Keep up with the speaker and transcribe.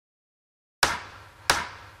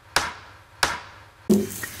June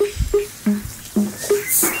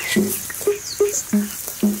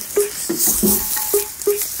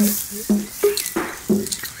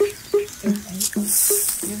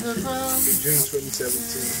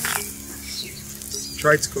 2017.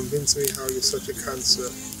 Tried to convince me how you're such a cancer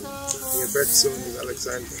and your birth zone is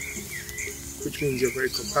Alexander, which means you're very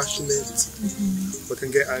compassionate but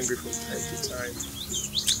can get angry from time to time.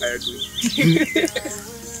 I agree.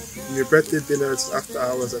 In your birthday dinners after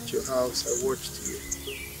hours at your house, I watched you.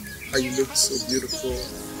 How you looked so beautiful,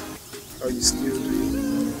 how you still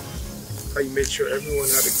do, how you made sure everyone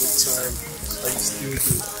had a good time, how you still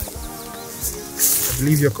do. I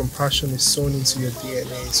believe your compassion is sewn into your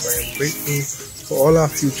DNA, so I am grateful for all our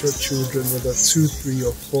future children, whether 2, 3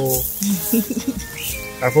 or 4.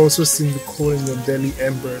 I've also seen the coal in your belly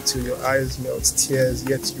ember till your eyes melt tears,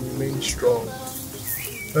 yet you remain strong.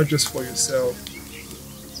 Not just for yourself,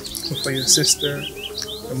 but for your sister,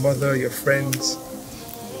 your mother, your friends.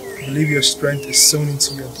 I believe your strength is sewn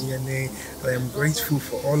into your DNA, and I am grateful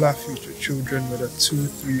for all our future children, whether 2,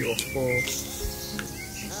 3 or 4.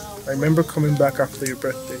 I remember coming back after your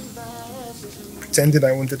birthday, pretending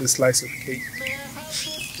I wanted a slice of cake.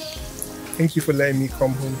 Thank you for letting me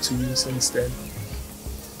come home to you since then.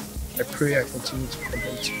 I pray I continue to come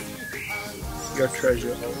home to you. Your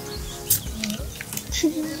treasure always.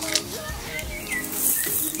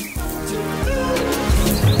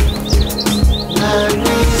 Let me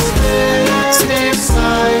stand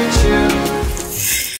inside.